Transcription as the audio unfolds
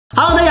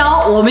Hello， 大家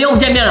好，我们又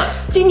见面了。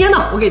今天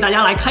呢，我给大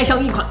家来开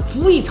箱一款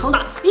服役长达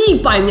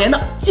100年的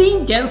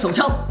经典手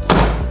枪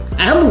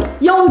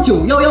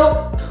M1911。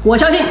我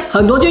相信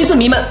很多军事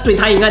迷们对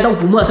它应该都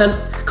不陌生，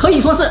可以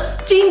说是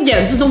经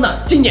典之中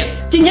的经典。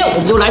今天我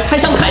们就来拆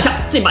箱看一下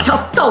这把枪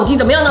到底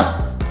怎么样呢？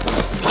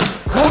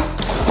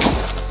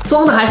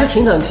装的还是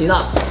挺整齐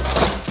的，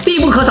必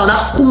不可少的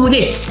护目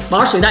镜，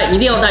玩水弹一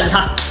定要带着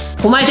它。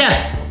红外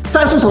线、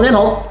战术手电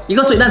筒、一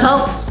个水弹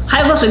仓，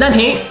还有个水弹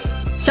瓶。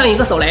 像一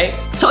个手雷、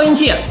消音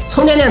器、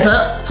充电电池、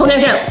充电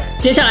线，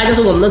接下来就是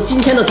我们的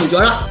今天的主角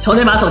了。瞧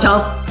这把手枪，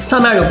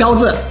上面有标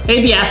志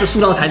ABS 塑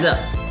料材质，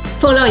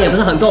分量也不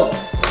是很重。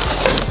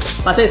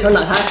把这层打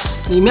开，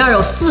里面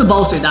有4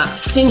包水弹，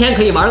今天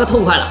可以玩个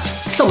痛快了。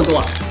这么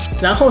多，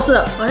然后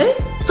是，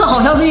这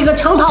好像是一个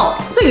枪套，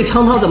这个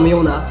枪套怎么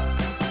用呢？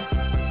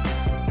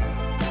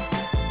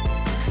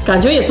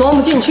感觉也装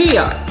不进去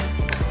呀，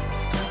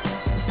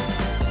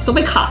都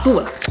被卡住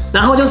了。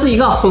然后就是一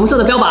个红色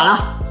的标靶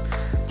了。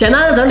 简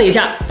单的整理一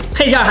下，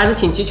配件还是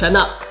挺齐全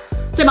的。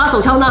这把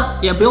手枪呢，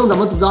也不用怎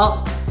么组装，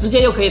直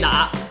接就可以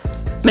打，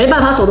没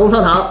办法手动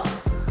上膛。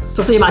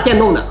这是一把电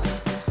动的，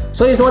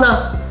所以说呢，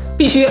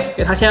必须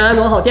给它先安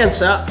装好电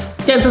池，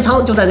电池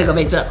仓就在这个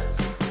位置。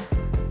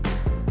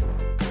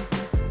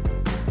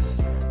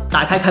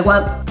打开开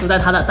关就在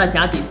它的弹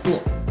夹顶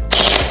部。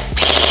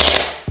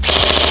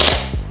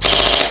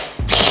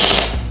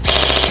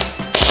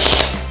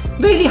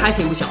威力还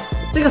挺不小。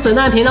这个水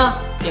弹瓶呢，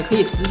也可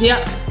以直接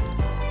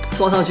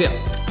装上去，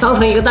当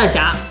成一个弹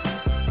匣。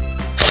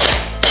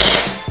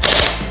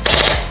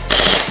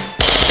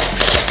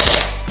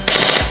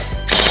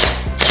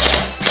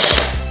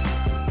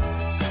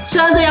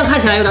虽然这样看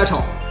起来有点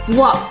丑，不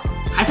过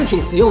还是挺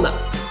实用的。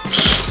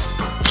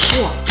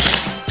哇！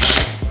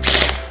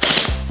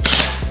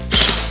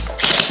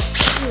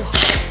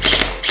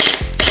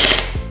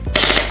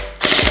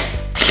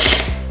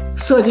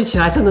设计起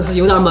来真的是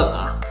有点猛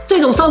啊！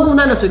这种上供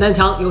弹的水弹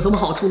枪有什么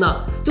好处呢？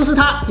就是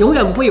它永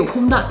远不会有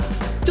空弹。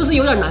 就是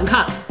有点难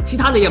看，其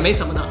他的也没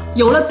什么的。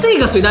有了这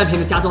个水弹瓶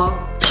的加装，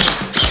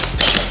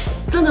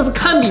真的是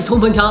堪比冲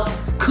锋枪。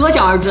可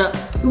想而知，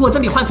如果这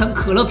里换成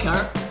可乐瓶儿，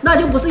那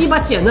就不是一把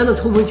简单的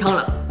冲锋枪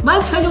了，完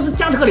全就是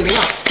加特林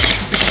了。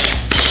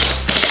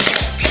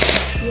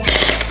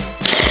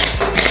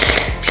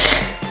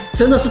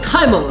真的是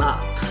太猛了！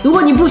如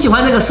果你不喜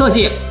欢这个设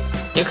计，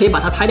也可以把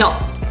它拆掉，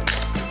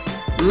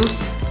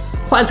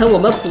换成我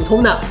们普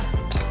通的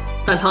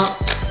弹仓，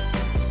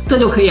这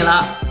就可以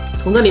了。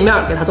 从这里面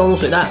给它装入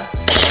水弹，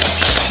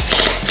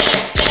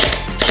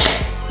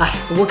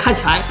不过看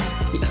起来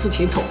也是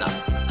挺丑的，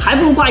还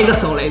不如挂一个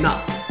手雷呢。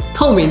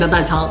透明的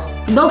弹仓，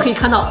你都可以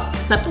看到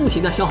在不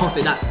停的消耗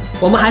水弹。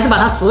我们还是把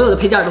它所有的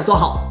配件都装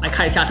好，来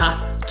看一下它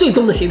最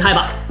终的形态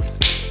吧。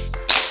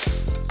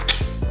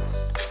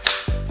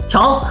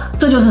瞧，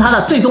这就是它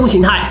的最终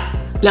形态，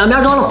两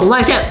边装了红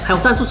外线，还有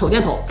战术手电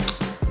筒，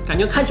感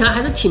觉看起来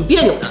还是挺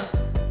别扭的，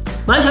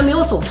完全没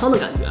有手枪的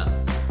感觉。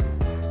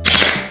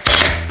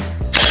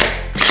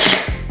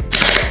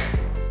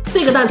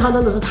 这个弹仓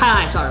真的是太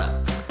碍事儿了，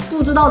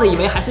不知道的以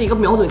为还是一个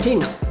瞄准镜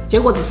呢，结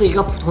果只是一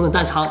个普通的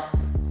弹仓，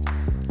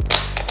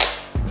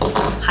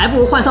还不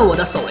如换上我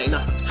的手雷呢，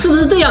是不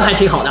是这样还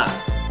挺好的？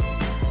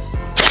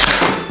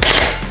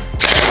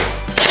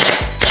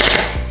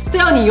这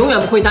样你永远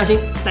不会担心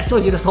在射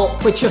击的时候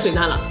会缺水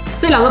弹了。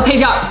这两个配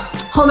件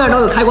后面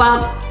都有开关，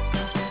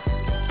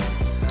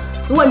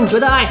如果你觉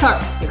得碍事儿，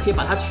也可以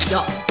把它取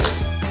掉，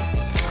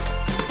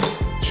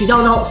取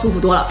掉之后舒服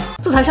多了，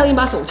这才像一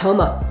把手枪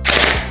嘛。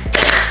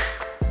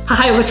 它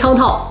还有个枪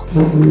套，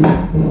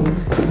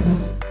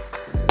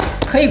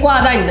可以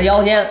挂在你的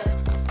腰间。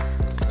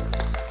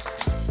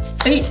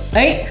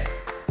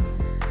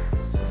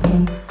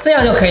这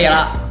样就可以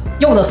了。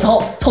用的时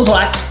候抽出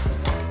来，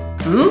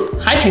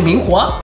还挺灵活。